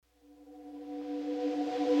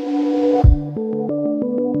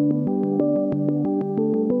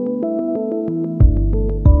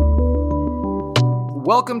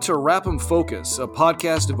Welcome to Rap'em Focus, a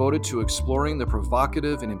podcast devoted to exploring the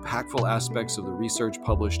provocative and impactful aspects of the research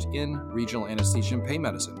published in regional anesthesia and pain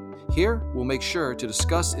medicine. Here, we'll make sure to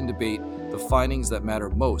discuss and debate the findings that matter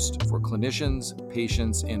most for clinicians,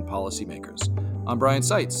 patients, and policymakers. I'm Brian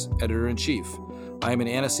Seitz, Editor-in-Chief. I am an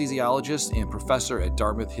anesthesiologist and professor at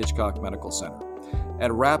Dartmouth-Hitchcock Medical Center.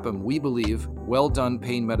 At Rap'em, we believe well-done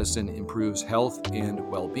pain medicine improves health and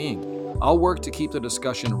well-being. I'll work to keep the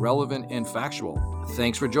discussion relevant and factual.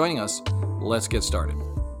 Thanks for joining us. Let's get started.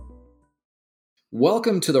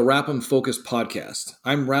 Welcome to the Rap'em Focus podcast.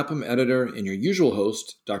 I'm Rap'em editor and your usual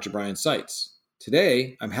host, Dr. Brian Seitz.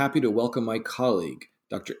 Today, I'm happy to welcome my colleague,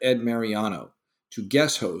 Dr. Ed Mariano, to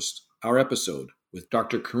guest host our episode with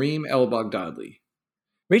Dr. Kareem El-Baghdadi.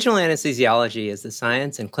 Regional anesthesiology is the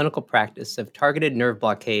science and clinical practice of targeted nerve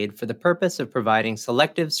blockade for the purpose of providing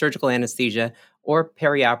selective surgical anesthesia or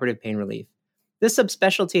perioperative pain relief. This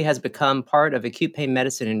subspecialty has become part of acute pain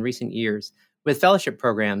medicine in recent years, with fellowship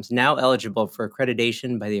programs now eligible for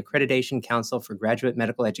accreditation by the Accreditation Council for Graduate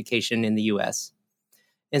Medical Education in the U.S.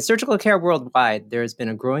 In surgical care worldwide, there has been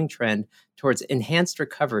a growing trend towards enhanced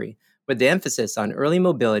recovery, with the emphasis on early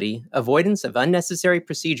mobility, avoidance of unnecessary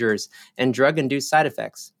procedures and drug-induced side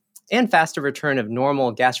effects, and faster return of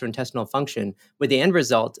normal gastrointestinal function with the end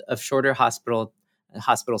result of shorter hospital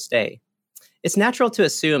stay. It's natural to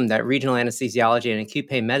assume that regional anesthesiology and acute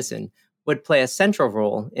pain medicine would play a central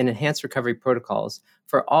role in enhanced recovery protocols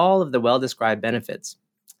for all of the well-described benefits.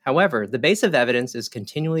 However, the base of evidence is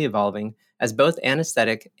continually evolving as both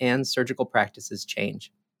anesthetic and surgical practices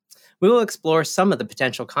change. We will explore some of the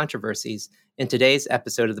potential controversies in today's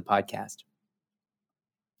episode of the podcast.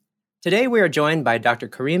 Today, we are joined by Dr.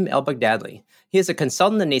 Kareem El-Baghdadi. He is a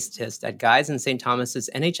consultant anesthetist at Guy's and St. Thomas's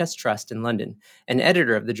NHS Trust in London and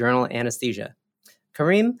editor of the journal Anesthesia.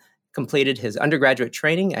 Kareem completed his undergraduate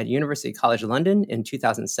training at University College London in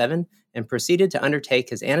 2007 and proceeded to undertake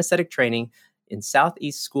his anesthetic training in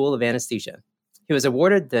Southeast School of Anesthesia. He was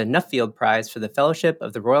awarded the Nuffield Prize for the Fellowship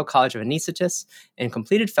of the Royal College of Anaesthetists and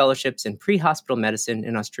completed fellowships in pre-hospital medicine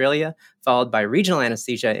in Australia, followed by regional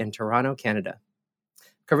anesthesia in Toronto, Canada.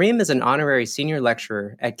 Kareem is an honorary senior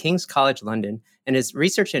lecturer at King's College London, and his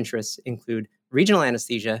research interests include regional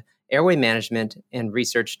anesthesia, airway management, and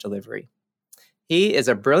research delivery. He is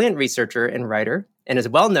a brilliant researcher and writer and is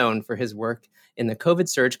well known for his work in the COVID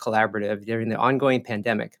Surge Collaborative during the ongoing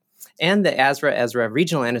pandemic, and the ASRA-ESRA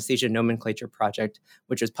Regional Anesthesia Nomenclature Project,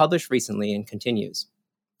 which was published recently and continues.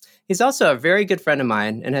 He's also a very good friend of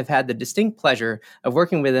mine and have had the distinct pleasure of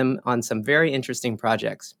working with him on some very interesting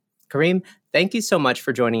projects. Kareem, thank you so much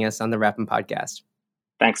for joining us on the Rap'em podcast.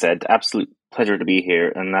 Thanks, Ed. Absolute pleasure to be here.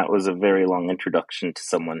 And that was a very long introduction to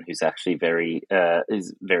someone who's actually very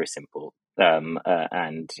simple.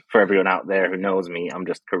 And for everyone out there who knows me, I'm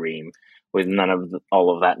just Kareem, with none of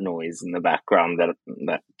all of that noise in the background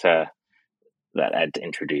that Ed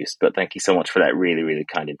introduced. But thank you so much for that really, really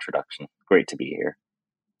kind introduction. Great to be here.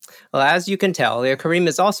 Well, as you can tell, Kareem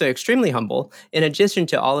is also extremely humble in addition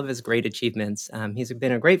to all of his great achievements. He's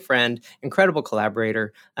been a great friend, incredible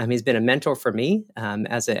collaborator. He's been a mentor for me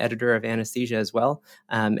as an editor of Anesthesia as well.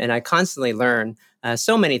 And I constantly learn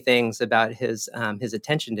so many things about his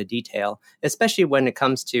attention to detail, especially when it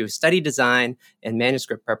comes to study design and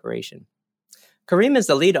manuscript preparation. Kareem is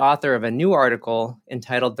the lead author of a new article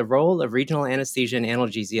entitled The Role of Regional Anesthesia and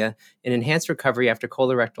Analgesia in Enhanced Recovery After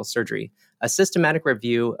Colorectal Surgery, a systematic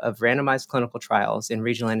review of randomized clinical trials in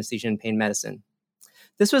regional anesthesia and pain medicine.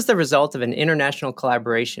 This was the result of an international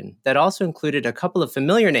collaboration that also included a couple of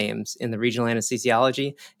familiar names in the regional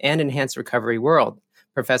anesthesiology and enhanced recovery world,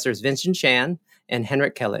 Professors Vincent Chan and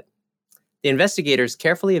Henrik Kellett. The investigators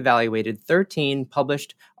carefully evaluated 13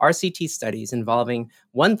 published RCT studies involving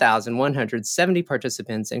 1,170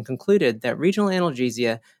 participants and concluded that regional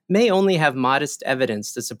analgesia may only have modest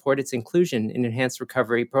evidence to support its inclusion in enhanced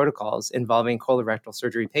recovery protocols involving colorectal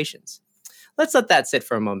surgery patients. Let's let that sit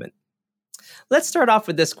for a moment. Let's start off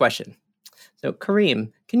with this question. So,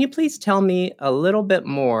 Kareem, can you please tell me a little bit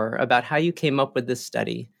more about how you came up with this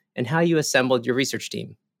study and how you assembled your research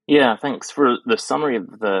team? Yeah, thanks for the summary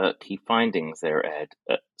of the key findings there, Ed.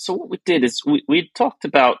 So what we did is we talked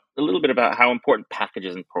about a little bit about how important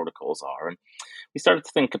packages and protocols are. And we started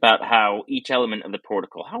to think about how each element of the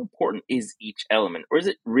protocol, how important is each element? Or is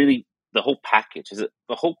it really the whole package? Is it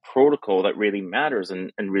the whole protocol that really matters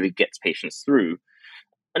and really gets patients through?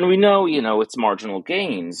 And we know, it's marginal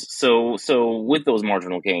gains. So with those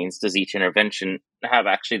marginal gains, does each intervention have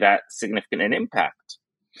actually that significant an impact?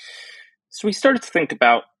 So we started to think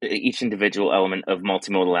about each individual element of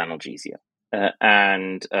multimodal analgesia.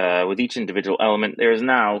 And with each individual element, there is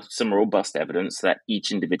now some robust evidence that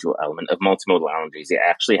each individual element of multimodal analgesia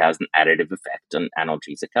actually has an additive effect on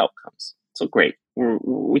analgesic outcomes. So great.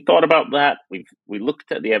 We thought about that. We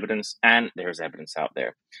looked at the evidence, and there's evidence out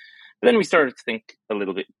there. But then we started to think a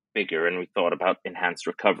little bit bigger, and we thought about enhanced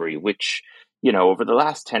recovery, which, over the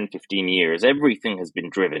last 10, 15 years, everything has been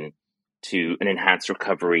driven to an enhanced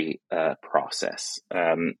recovery process.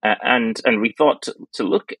 And we thought to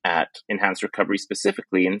look at enhanced recovery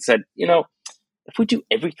specifically and said, if we do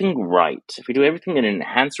everything right, if we do everything in an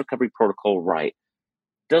enhanced recovery protocol right,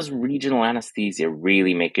 does regional anesthesia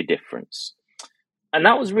really make a difference? And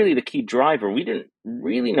that was really the key driver. We didn't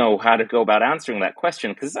really know how to go about answering that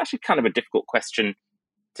question because it's actually kind of a difficult question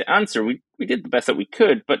to answer. We did the best that we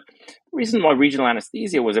could, but the reason why regional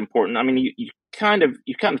anesthesia was important, I mean, you kind of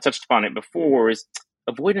touched upon it before, is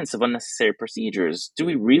avoidance of unnecessary procedures. Do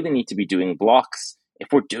we really need to be doing blocks if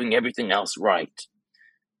we're doing everything else right?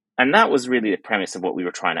 And that was really the premise of what we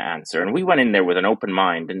were trying to answer. And we went in there with an open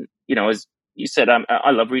mind. And, as you said,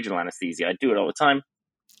 I love regional anesthesia. I do it all the time.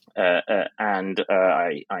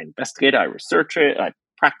 I investigate, I research it, I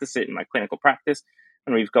practice it in my clinical practice.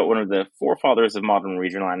 And we've got one of the forefathers of modern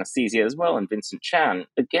regional anesthesia as well, and Vincent Chan,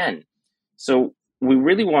 again. So we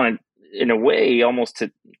really wanted, in a way, almost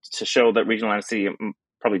to show that regional anesthesia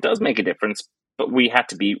probably does make a difference, but we had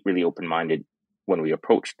to be really open-minded when we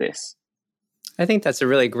approached this. I think that's a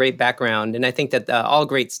really great background, and I think that all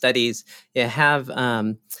great studies have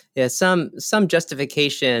some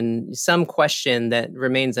justification, some question that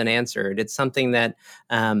remains unanswered. It's something that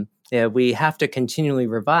we have to continually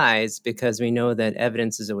revise because we know that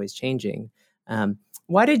evidence is always changing.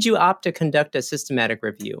 Why did you opt to conduct a systematic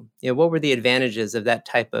review? What were the advantages of that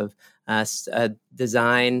type of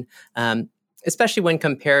design, especially when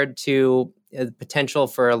compared to the potential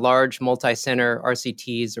for a large multi-center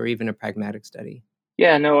RCTs or even a pragmatic study?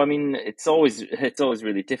 Yeah, no, I mean, it's always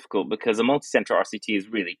really difficult because a multi-center RCT is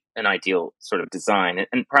really an ideal sort of design.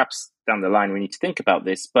 And perhaps down the line we need to think about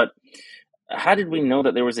this, but how did we know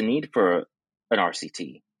that there was a need for an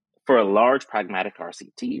RCT, for a large pragmatic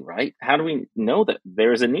RCT, right? How do we know that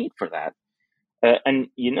there is a need for that? And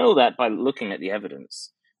you know that by looking at the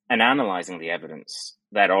evidence and analyzing the evidence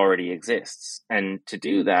that already exists. And to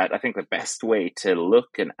do that, I think the best way to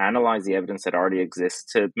look and analyze the evidence that already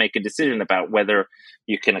exists to make a decision about whether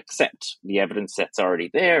you can accept the evidence that's already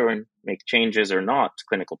there and make changes or not to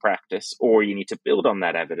clinical practice, or you need to build on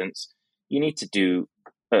that evidence, you need to do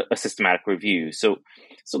a systematic review. So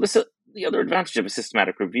this the other advantage of a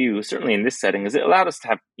systematic review, certainly in this setting, is it allowed us to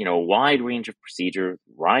have a wide range of procedure,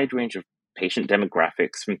 wide range of patient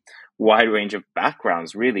demographics, from wide range of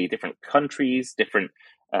backgrounds, really different countries, different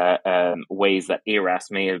ways that ERAS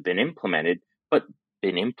may have been implemented, but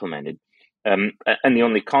been implemented. And the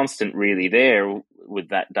only constant really there with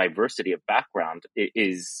that diversity of background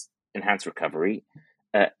is enhanced recovery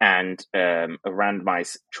and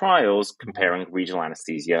randomized trials comparing regional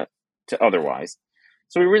anesthesia to otherwise.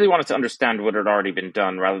 So we really wanted to understand what had already been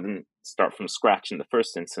done rather than start from scratch in the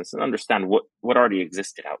first instance, and understand what already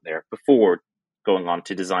existed out there before going on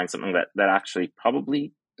to design something that actually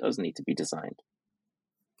probably does need to be designed.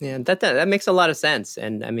 Yeah, that makes a lot of sense.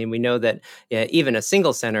 And I mean, we know that even a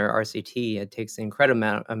single center RCT, it takes an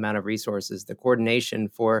incredible amount of resources. The coordination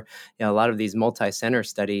for a lot of these multi-center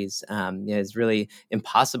studies is really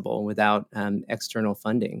impossible without external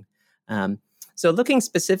funding. So looking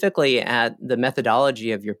specifically at the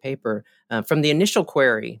methodology of your paper, from the initial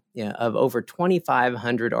query of over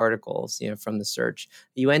 2,500 articles from the search,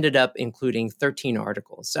 you ended up including 13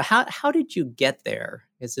 articles. So how did you get there?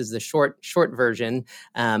 This is the short version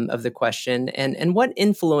of the question. And what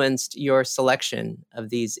influenced your selection of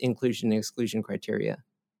these inclusion and exclusion criteria?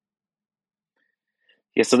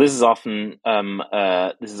 Yeah, so this is often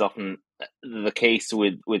the case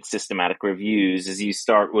with systematic reviews. Is you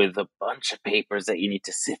start with a bunch of papers that you need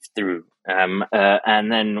to sift through,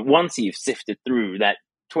 and then once you've sifted through that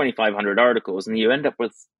 2,500 articles, and you end up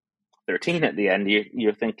with 13 at the end,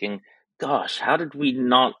 you're thinking, "Gosh, how did we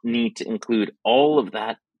not need to include all of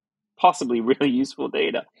that possibly really useful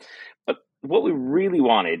data?" But what we really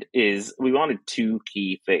wanted is we wanted two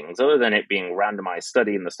key things, other than it being randomized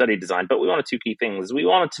study and the study design, but we wanted two key things. We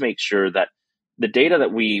wanted to make sure that the data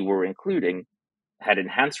that we were including had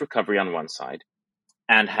enhanced recovery on one side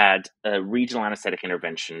and had a regional anesthetic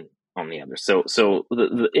intervention on the other. So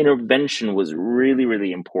the intervention was really,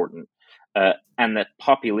 really important. And that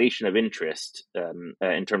population of interest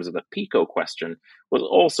in terms of the PICO question was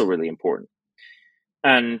also really important.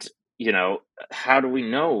 And, how do we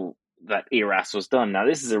know that ERAS was done. Now,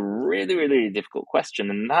 this is a really, really difficult question,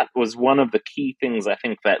 and that was one of the key things I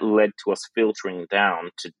think that led to us filtering down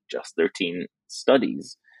to just 13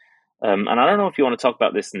 studies. And I don't know if you want to talk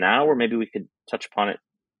about this now, or maybe we could touch upon it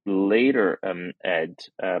later, Ed.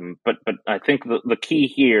 But I think the key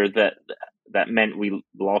here that meant we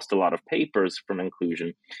lost a lot of papers from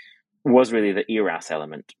inclusion was really the ERAS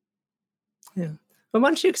element. Yeah. Well, why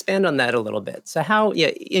don't you expand on that a little bit? So how,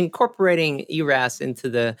 incorporating ERAS into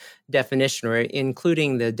the definition, or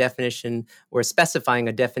including the definition or specifying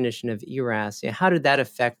a definition of ERAS, how did that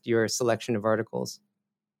affect your selection of articles?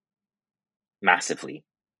 Massively.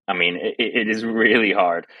 I mean, it is really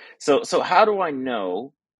hard. So how do I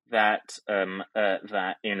know that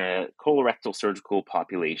that in a colorectal surgical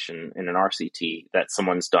population in an RCT that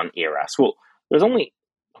someone's done ERAS? Well, there's only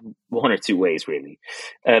one or two ways, really.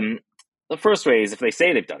 The first way is if they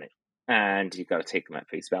say they've done it, and you've got to take them at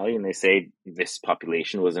face value, and they say this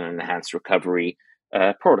population was an enhanced recovery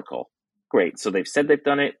protocol. Great. So they've said they've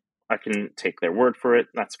done it. I can take their word for it.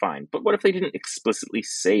 That's fine. But what if they didn't explicitly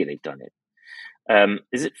say they've done it?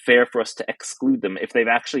 Is it fair for us to exclude them if they've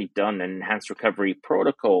actually done an enhanced recovery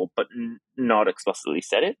protocol but not explicitly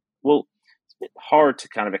said it? Well, it's a bit hard to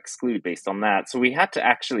kind of exclude based on that. So we had to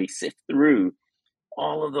actually sift through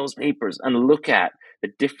all of those papers and look at the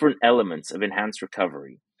different elements of enhanced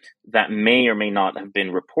recovery that may or may not have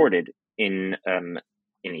been reported in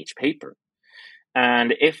each paper.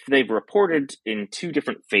 And if they've reported in two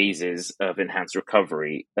different phases of enhanced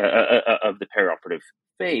recovery of the perioperative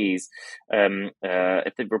phase,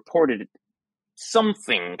 if they've reported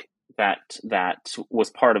something that was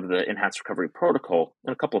part of the enhanced recovery protocol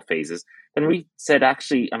in a couple of phases, then we said,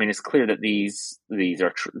 actually, I mean, it's clear that these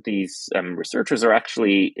researchers are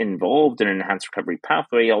actually involved in an enhanced recovery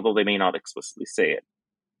pathway, although they may not explicitly say it.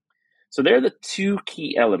 So they're the two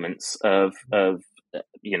key elements of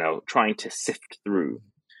trying to sift through.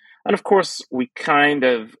 And of course, we kind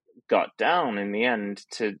of got down in the end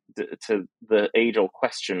to the age-old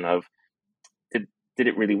question of, did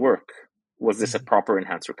it really work? Was this a proper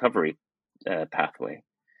enhanced recovery pathway?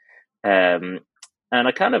 And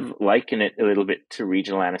I kind of liken it a little bit to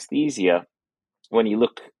regional anesthesia. When you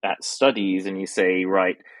look at studies and you say,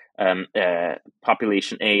 right,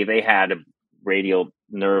 population A, they had a radial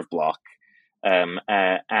nerve block,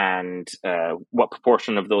 and what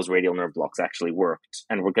proportion of those radial nerve blocks actually worked.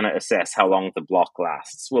 And we're going to assess how long the block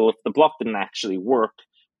lasts. Well, if the block didn't actually work,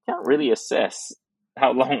 we can't really assess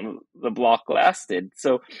how long the block lasted.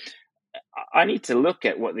 So I need to look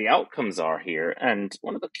at what the outcomes are here. And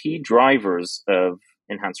one of the key drivers of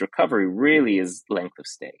enhanced recovery really is length of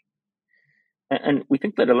stay. And we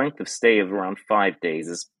think that a length of stay of around 5 days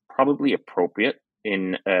is probably appropriate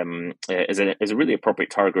is a really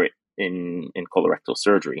appropriate target in colorectal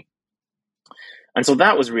surgery. And so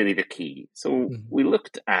that was really the key. So we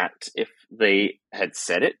looked at if they had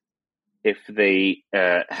said it, if they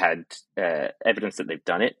had evidence that they've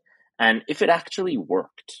done it, and if it actually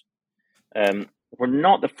worked. We're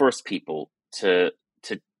not the first people to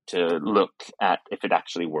look at if it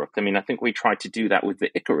actually worked. I mean, I think we tried to do that with the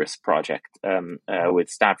Icarus project with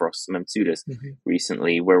Stavros Mamtsoudas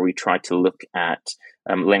recently, where we tried to look at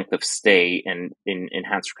length of stay in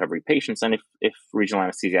enhanced recovery patients, and if regional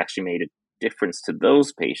anesthesia actually made a difference to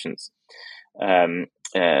those patients. But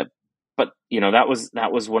that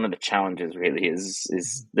was one of the challenges. Really,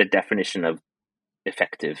 is the definition of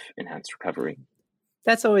effective enhanced recovery.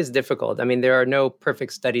 That's always difficult. I mean, there are no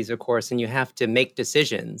perfect studies, of course, and you have to make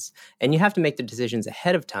decisions. And you have to make the decisions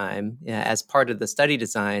ahead of time as part of the study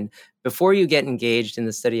design before you get engaged in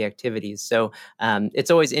the study activities. So it's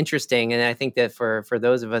always interesting. And I think that for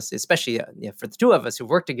those of us, especially for the two of us who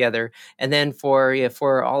work together, and then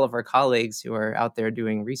for all of our colleagues who are out there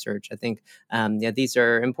doing research, I think these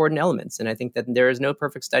are important elements. And I think that there is no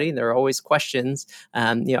perfect study. There are always questions.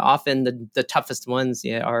 Often the toughest ones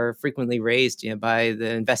are frequently raised by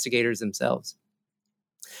the investigators themselves.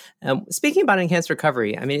 Speaking about enhanced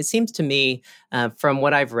recovery, I mean, it seems to me from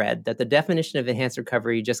what I've read that the definition of enhanced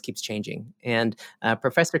recovery just keeps changing. And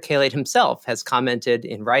Professor Kalate himself has commented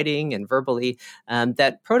in writing and verbally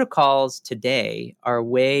that protocols today are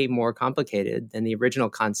way more complicated than the original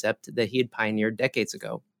concept that he had pioneered decades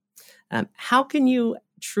ago. How can you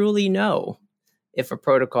truly know if a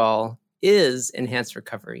protocol is enhanced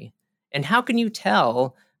recovery? And how can you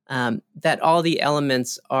tell that all the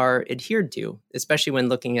elements are adhered to, especially when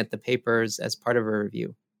looking at the papers as part of a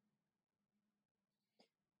review?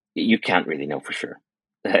 You can't really know for sure,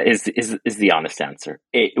 is the honest answer.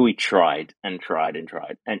 We tried and tried and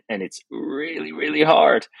tried, and it's really, really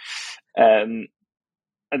hard. And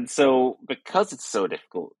so because it's so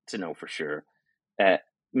difficult to know for sure,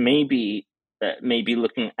 maybe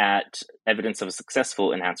looking at evidence of a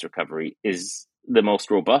successful enhanced recovery is the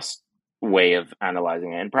most robust way of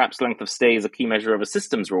analyzing it. And perhaps length of stay is a key measure of a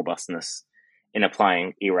system's robustness in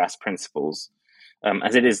applying ERAS principles,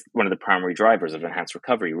 as it is one of the primary drivers of enhanced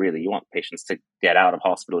recovery, really. You want patients to get out of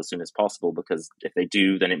hospital as soon as possible, because if they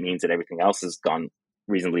do, then it means that everything else has gone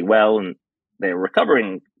reasonably well and they're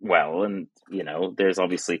recovering well. And, there's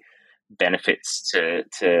obviously benefits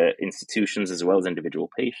to institutions as well as individual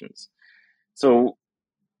patients. So,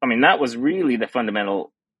 that was really the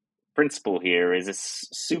fundamental principle here. Is it's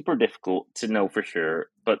super difficult to know for sure,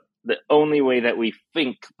 but the only way that we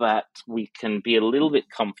think that we can be a little bit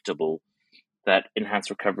comfortable that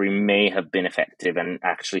enhanced recovery may have been effective and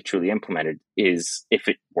actually truly implemented is if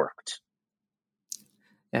it worked.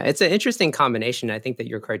 Yeah, it's an interesting combination. I think that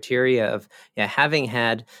your criteria of having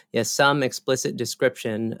had some explicit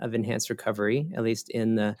description of enhanced recovery, at least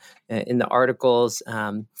in the articles,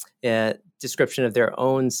 description of their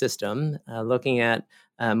own system, looking at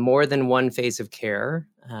more than one phase of care,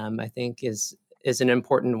 I think is an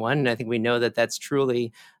important one. And I think we know that that's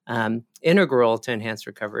truly integral to enhanced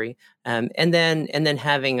recovery. And then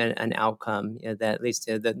having an outcome that at least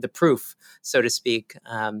the proof, so to speak,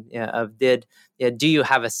 of do you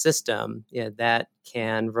have a system that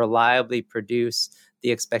can reliably produce the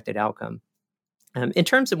expected outcome? In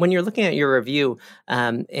terms of when you're looking at your review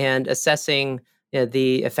and assessing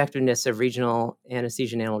the effectiveness of regional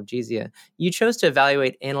anesthesia and analgesia, you chose to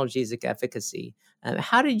evaluate analgesic efficacy.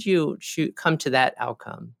 How did you come to that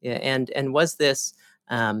outcome? And was this,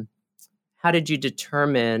 how did you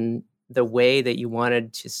determine the way that you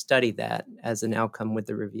wanted to study that as an outcome with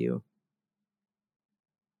the review?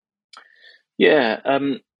 Yeah.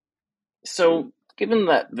 So given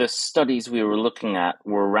that the studies we were looking at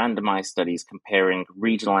were randomized studies comparing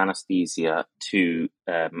regional anesthesia to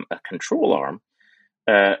a control arm,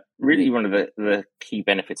 really one of the key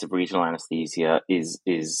benefits of regional anesthesia is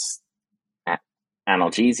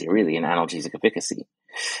analgesia, really, and analgesic efficacy.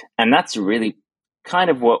 And that's really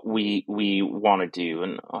kind of what we want to do.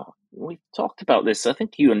 And we talked about this. I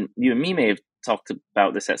think you and me may have talked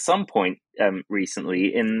about this at some point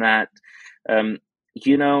recently, in that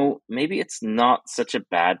maybe it's not such a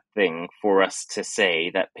bad thing for us to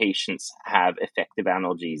say that patients have effective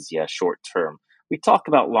analgesia short term. We talk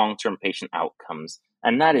about long-term patient outcomes,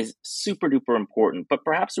 and that is super duper important. But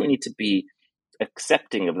perhaps we need to be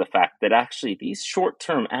accepting of the fact that actually these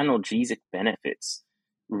short-term analgesic benefits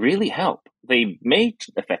really help. They may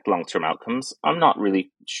affect long-term outcomes. I'm not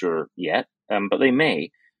really sure yet, but they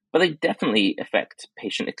may. But they definitely affect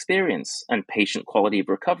patient experience and patient quality of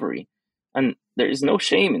recovery. And there is no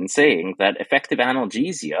shame in saying that effective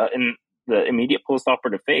analgesia in the immediate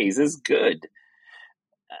postoperative phase is good.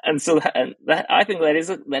 And so that I think that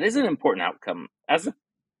is an important outcome. As a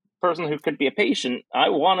person who could be a patient, I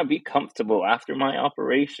want to be comfortable after my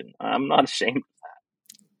operation. I'm not ashamed of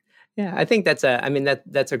that. Yeah, I think that's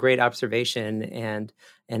a great observation, and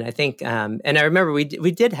I think and I remember we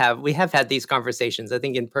have had these conversations, I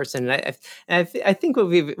think, in person, and I think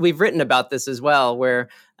we've written about this as well, where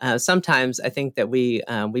sometimes I think that we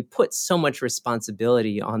put so much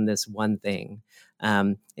responsibility on this one thing.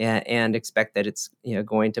 And expect that it's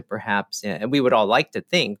going to perhaps, and we would all like to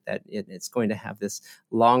think that it's going to have this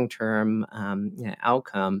long-term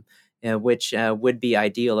outcome, which would be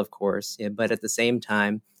ideal, of course. But at the same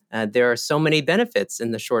time, there are so many benefits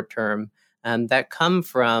in the short term that come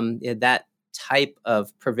from that type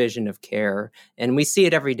of provision of care, and we see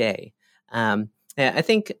it every day. I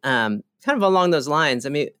think kind of along those lines. I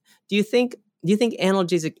mean, do you think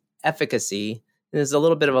analgesic efficacy? This is a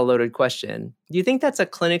little bit of a loaded question. Do you think that's a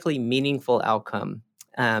clinically meaningful outcome?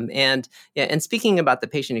 And speaking about the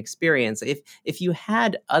patient experience, if you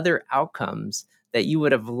had other outcomes that you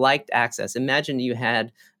would have liked access, imagine you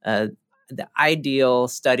had the ideal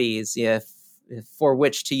studies for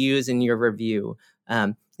which to use in your review.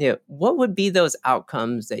 What would be those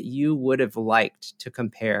outcomes that you would have liked to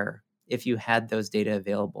compare if you had those data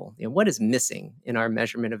available? What is missing in our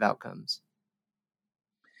measurement of outcomes?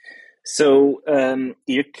 So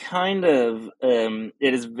you're kind of,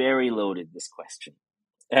 it is very loaded, this question.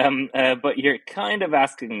 But you're kind of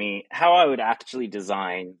asking me how I would actually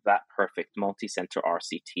design that perfect multi-center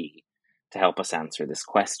RCT to help us answer this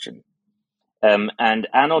question. And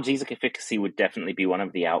analgesic efficacy would definitely be one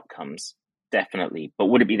of the outcomes, definitely. But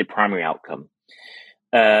would it be the primary outcome?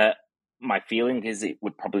 My feeling is it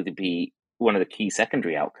would probably be one of the key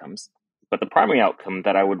secondary outcomes. But the primary outcome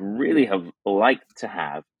that I would really have liked to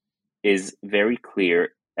have is very clear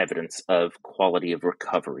evidence of quality of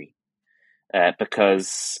recovery.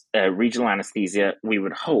 because regional anesthesia, we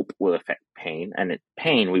would hope, will affect pain, and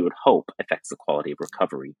pain, we would hope, affects the quality of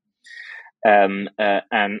recovery. And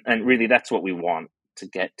really, that's what we want to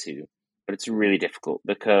get to. But it's really difficult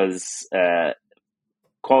because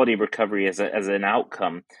quality of recovery as an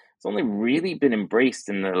outcome has only really been embraced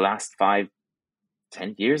in the last 5-10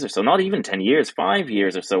 years or so. Not even 10 years, 5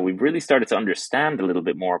 years or so. We've really started to understand a little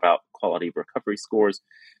bit more about quality of recovery scores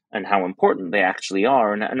and how important they actually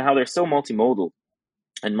are, and how they're so multimodal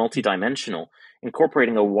and multidimensional,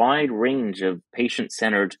 incorporating a wide range of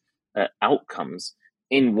patient-centered outcomes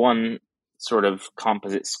in one sort of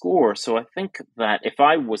composite score. So I think that if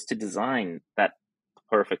I was to design that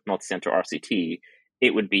perfect multicenter RCT,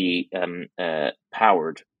 it would be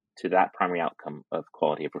powered to that primary outcome of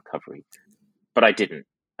quality of recovery. But I didn't,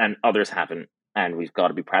 and others haven't, and we've got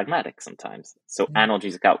to be pragmatic sometimes. So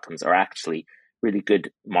analgesic outcomes are actually really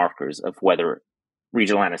good markers of whether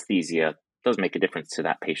regional anesthesia does make a difference to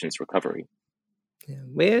that patient's recovery.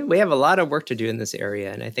 Yeah, we have a lot of work to do in this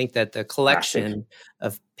area, and I think that the collection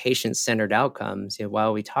of patient-centered outcomes,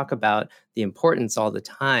 while we talk about the importance all the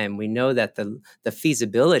time, we know that the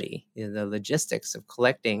feasibility, the logistics of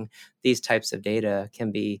collecting these types of data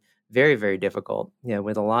can be very, very difficult,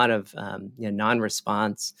 with a lot of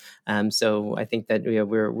non-response. So I think that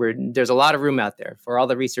there's a lot of room out there for all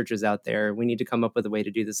the researchers out there. We need to come up with a way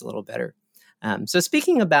to do this a little better. So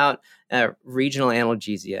speaking about regional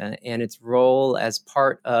analgesia and its role as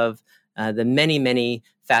part of the many, many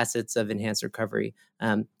facets of enhanced recovery,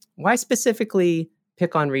 why specifically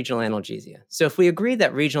pick on regional analgesia? So if we agree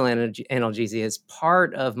that regional analgesia is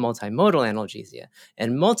part of multimodal analgesia,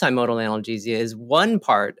 and multimodal analgesia is one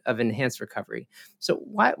part of enhanced recovery, so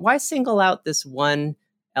why single out this one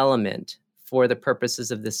element for the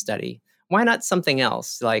purposes of this study? Why not something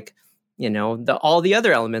else like all the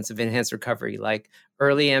other elements of enhanced recovery, like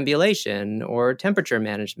early ambulation or temperature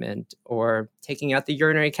management or taking out the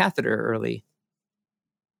urinary catheter early?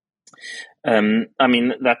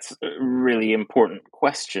 That's a really important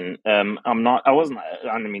question. We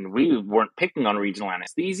weren't picking on regional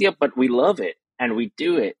anesthesia, but we love it and we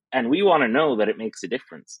do it and we want to know that it makes a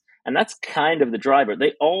difference. And that's kind of the driver.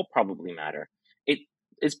 They all probably matter. It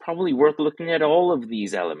is probably worth looking at all of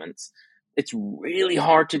these elements. It's really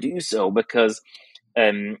hard to do so because,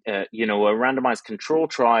 a randomized control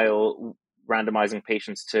trial, randomizing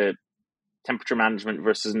patients to temperature management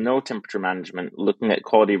versus no temperature management, looking at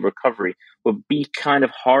quality of recovery, would be kind of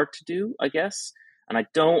hard to do, I guess. And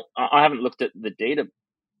I haven't looked at the data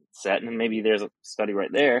set, and maybe there's a study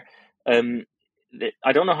right there.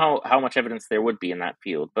 I don't know how much evidence there would be in that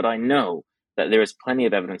field, but I know that there is plenty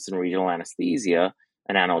of evidence in regional anesthesia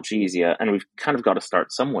and analgesia, and we've kind of got to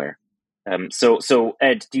start somewhere. So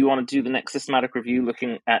Ed, do you want to do the next systematic review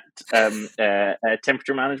looking at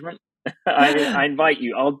temperature management? I invite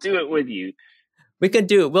you. I'll do it with you. We could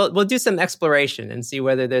do. We'll do some exploration and see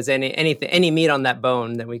whether there's any meat on that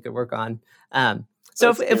bone that we could work on.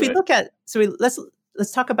 If we look at,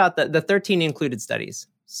 let's talk about the 13 included studies.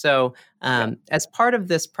 So as part of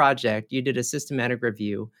this project, you did a systematic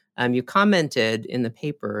review. You commented in the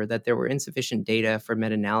paper that there were insufficient data for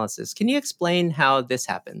meta-analysis. Can you explain how this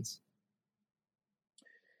happens?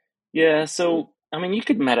 Yeah, so, you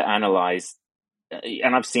could meta-analyze,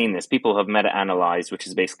 and I've seen this. People have meta-analyzed, which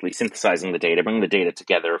is basically synthesizing the data, bringing the data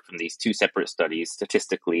together from these two separate studies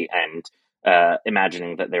statistically and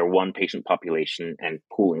imagining that they're one patient population and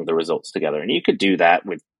pooling the results together. And you could do that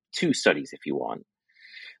with two studies if you want.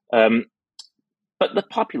 But the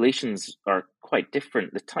populations are quite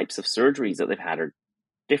different. The types of surgeries that they've had are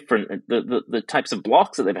different. The types of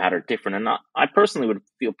blocks that they've had are different. And I personally would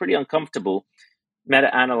feel pretty uncomfortable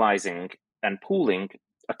meta-analyzing and pooling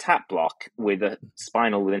a TAP block with a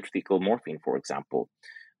spinal with intrathecal morphine, for example.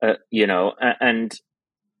 And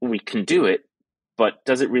we can do it, but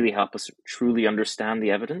does it really help us truly understand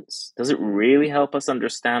the evidence? Does it really help us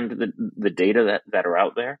understand the data that are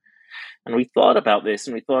out there? And we thought about this,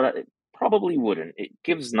 and we thought it probably wouldn't. It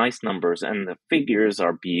gives nice numbers, and the figures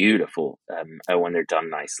are beautiful when they're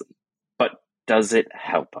done nicely. But does it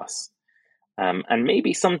help us? And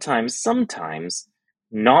maybe sometimes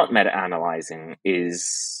not meta-analyzing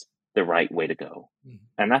is the right way to go.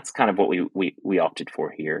 And that's kind of what we opted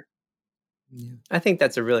for here. Yeah. I think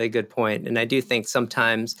that's a really good point. And I do think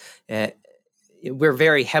sometimes we're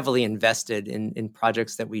very heavily invested in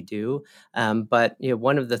projects that we do. But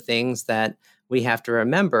one of the things that we have to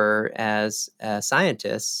remember as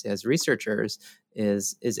scientists, as researchers,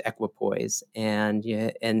 is equipoise. And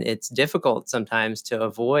it's difficult sometimes to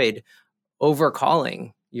avoid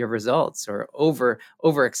overcalling your results or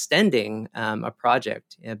overextending a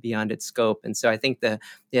project beyond its scope. And so I think that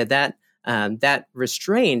that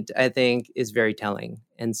restraint, I think, is very telling.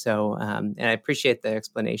 And so, and I appreciate the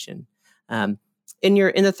explanation. In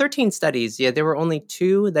the 13 studies, there were only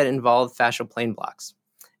 2 that involved fascial plane blocks.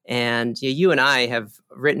 And you and I have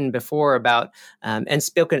written before about and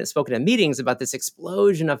spoken at meetings about this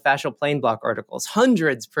explosion of fascial plane block articles,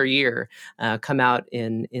 hundreds per year come out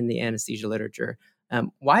in the anesthesia literature.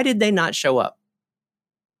 Why did they not show up?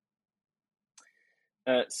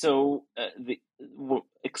 The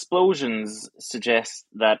explosions suggest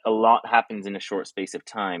that a lot happens in a short space of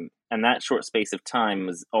time, and that short space of time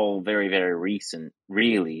was all very, very recent,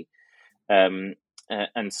 really.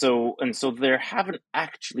 And so there haven't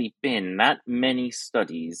actually been that many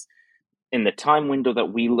studies in the time window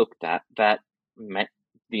that we looked at that met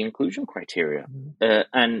the inclusion criteria.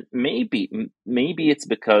 And maybe it's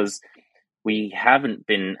because we haven't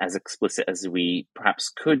been as explicit as we perhaps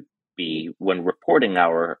could be when reporting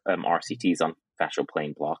our RCTs on fascial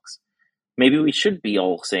plane blocks. Maybe we should be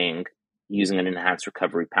all saying using an enhanced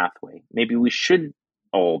recovery pathway. Maybe we should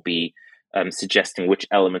all be suggesting which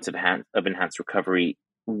elements of enhanced recovery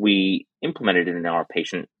we implemented in our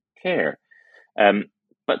patient care.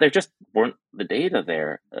 But there just weren't the data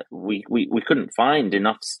there. We couldn't find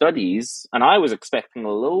enough studies, and I was expecting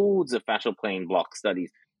loads of fascial plane block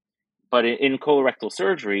studies. But in colorectal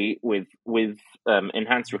surgery with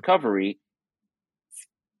enhanced recovery,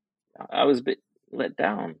 I was a bit let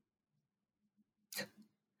down.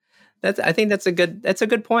 I think that's a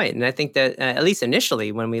good point, and I think that at least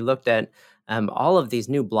initially, when we looked at all of these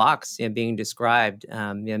new blocks being described,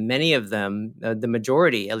 many of them, the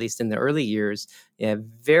majority, at least in the early years,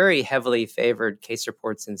 very heavily favored case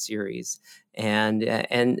reports in series, and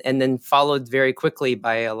then followed very quickly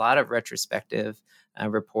by a lot of retrospective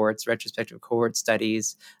reports, retrospective cohort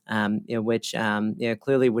studies, which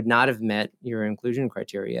clearly would not have met your inclusion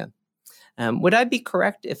criteria. Would I be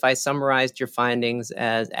correct if I summarized your findings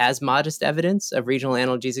as modest evidence of regional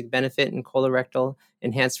analgesic benefit in colorectal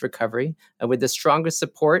enhanced recovery, with the strongest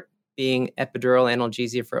support being epidural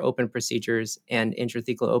analgesia for open procedures and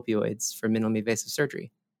intrathecal opioids for minimally invasive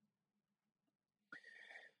surgery?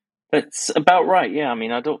 That's about right. Yeah, I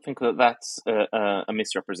mean, I don't think that that's a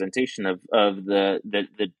misrepresentation of the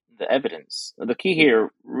evidence. The key here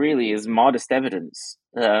really is modest evidence,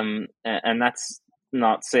 and that's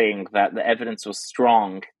not saying that the evidence was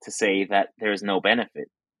strong to say that there is no benefit.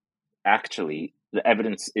 Actually, the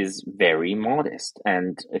evidence is very modest,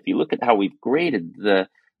 and if you look at how we've graded the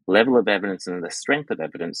level of evidence and the strength of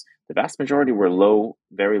evidence, the vast majority were low,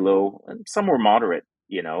 very low, and some were moderate.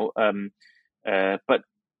 But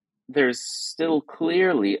there's still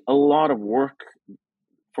clearly a lot of work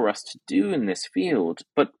for us to do in this field.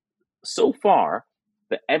 But so far,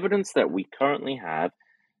 the evidence that we currently have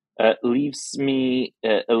leaves me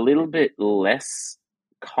a little bit less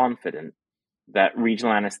confident that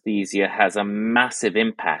regional anesthesia has a massive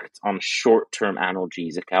impact on short-term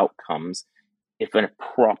analgesic outcomes if a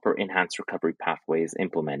proper enhanced recovery pathway is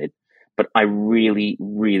implemented. But I really,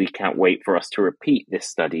 really can't wait for us to repeat this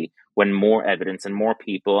study when more evidence and more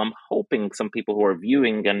people. I'm hoping some people who are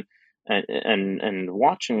viewing and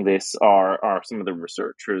watching this are some of the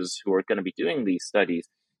researchers who are going to be doing these studies,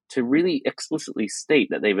 to really explicitly state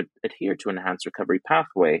that they would adhere to an enhanced recovery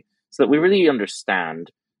pathway, so that we really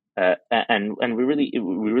understand and we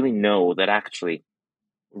really know that actually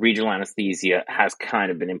regional anesthesia has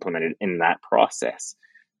kind of been implemented in that process,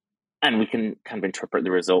 and we can kind of interpret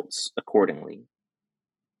the results accordingly.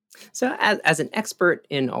 So as an expert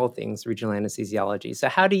in all things regional anesthesiology, so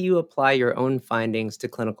how do you apply your own findings to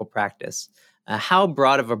clinical practice? How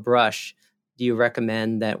broad of a brush do you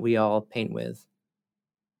recommend that we all paint with?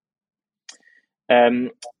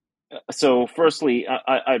 So firstly,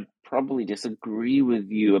 I probably disagree with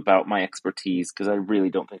you about my expertise, because I really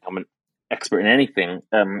don't think I'm an expert in anything.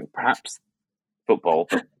 Perhaps football,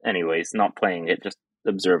 but anyways, not playing it, just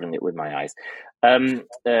observing it with my eyes.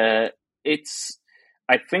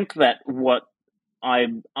 I think that what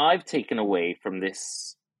I've taken away from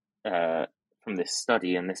this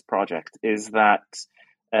study and this project is that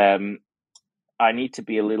I need to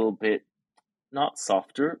be a little bit, not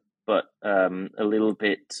softer, but a little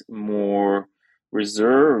bit more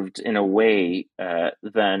reserved in a way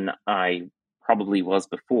than I probably was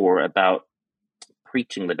before about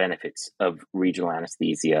preaching the benefits of regional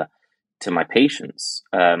anesthesia to my patients,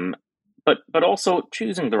 but also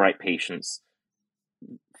choosing the right patients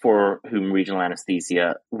for whom regional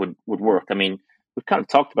anesthesia would work. I mean, we've kind of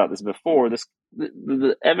talked about this before.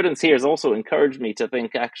 The evidence here has also encouraged me to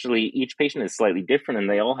think actually each patient is slightly different, and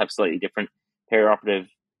they all have slightly different perioperative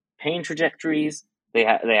pain trajectories. They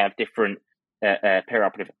have different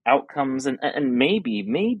perioperative outcomes, and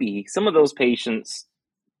maybe some of those patients,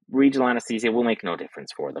 regional anesthesia will make no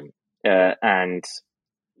difference for them. And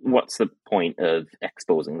what's the point of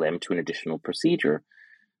exposing them to an additional procedure?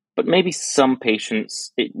 But maybe some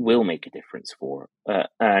patients it will make a difference for.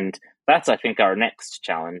 And that's, I think, our next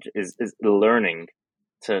challenge is learning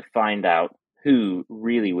to find out who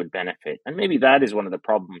really would benefit. And maybe that is one of the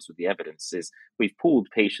problems with the evidence is we've pooled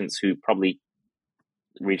patients who probably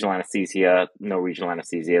regional anesthesia, no regional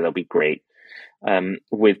anesthesia, they'll be great.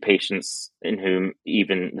 With patients in whom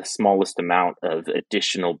even the smallest amount of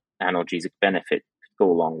additional analgesic benefit could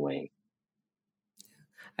go a long way.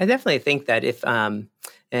 I definitely think that if,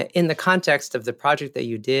 in the context of the project that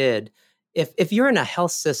you did, if you're in a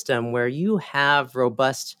health system where you have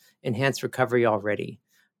robust enhanced recovery already,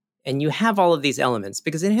 and you have all of these elements,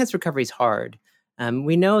 because enhanced recovery is hard,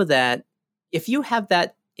 we know that if you have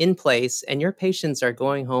that in place and your patients are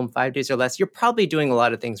going home 5 days or less, you're probably doing a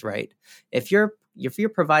lot of things right. If you're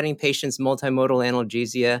providing patients multimodal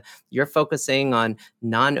analgesia, you're focusing on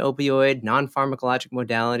non-opioid, non-pharmacologic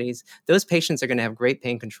modalities, those patients are going to have great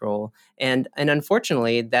pain control. And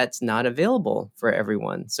unfortunately, that's not available for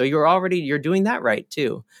everyone. So you're doing that right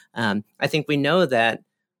too. I think we know that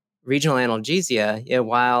regional analgesia,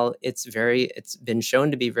 while it's been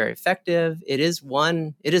shown to be very effective, it is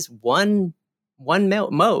one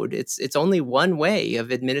mode. It's only one way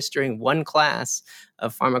of administering one class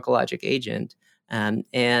of pharmacologic agent, and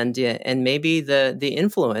maybe the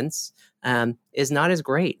influence is not as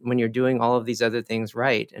great when you're doing all of these other things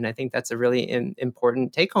right. And I think that's a really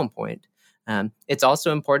important take-home point. It's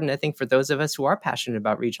also important, I think, for those of us who are passionate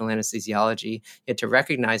about regional anesthesiology, to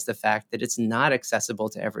recognize the fact that it's not accessible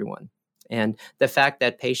to everyone, and the fact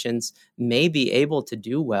that patients may be able to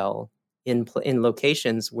do well in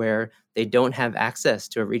locations where they don't have access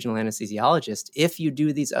to a regional anesthesiologist. If you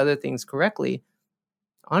do these other things correctly,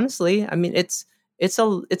 honestly, I mean, it's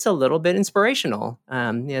a little bit inspirational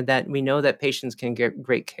that we know that patients can get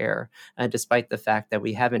great care despite the fact that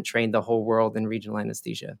we haven't trained the whole world in regional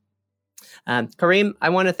anesthesia. Kareem, I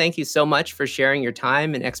want to thank you so much for sharing your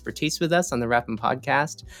time and expertise with us on the RAPM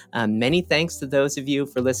podcast. Many thanks to those of you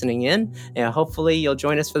for listening in. Hopefully you'll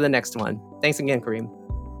join us for the next one. Thanks again, Kareem.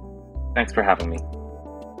 Thanks for having me.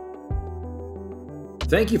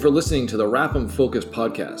 Thank you for listening to the RAPM Focus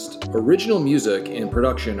podcast. Original music and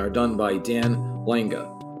production are done by Dan Langa.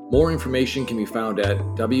 More information can be found at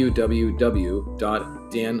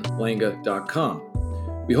www.danlanga.com.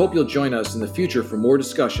 We hope you'll join us in the future for more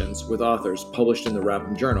discussions with authors published in the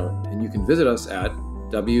RAPM Journal, and you can visit us at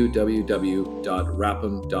www.rapm.org.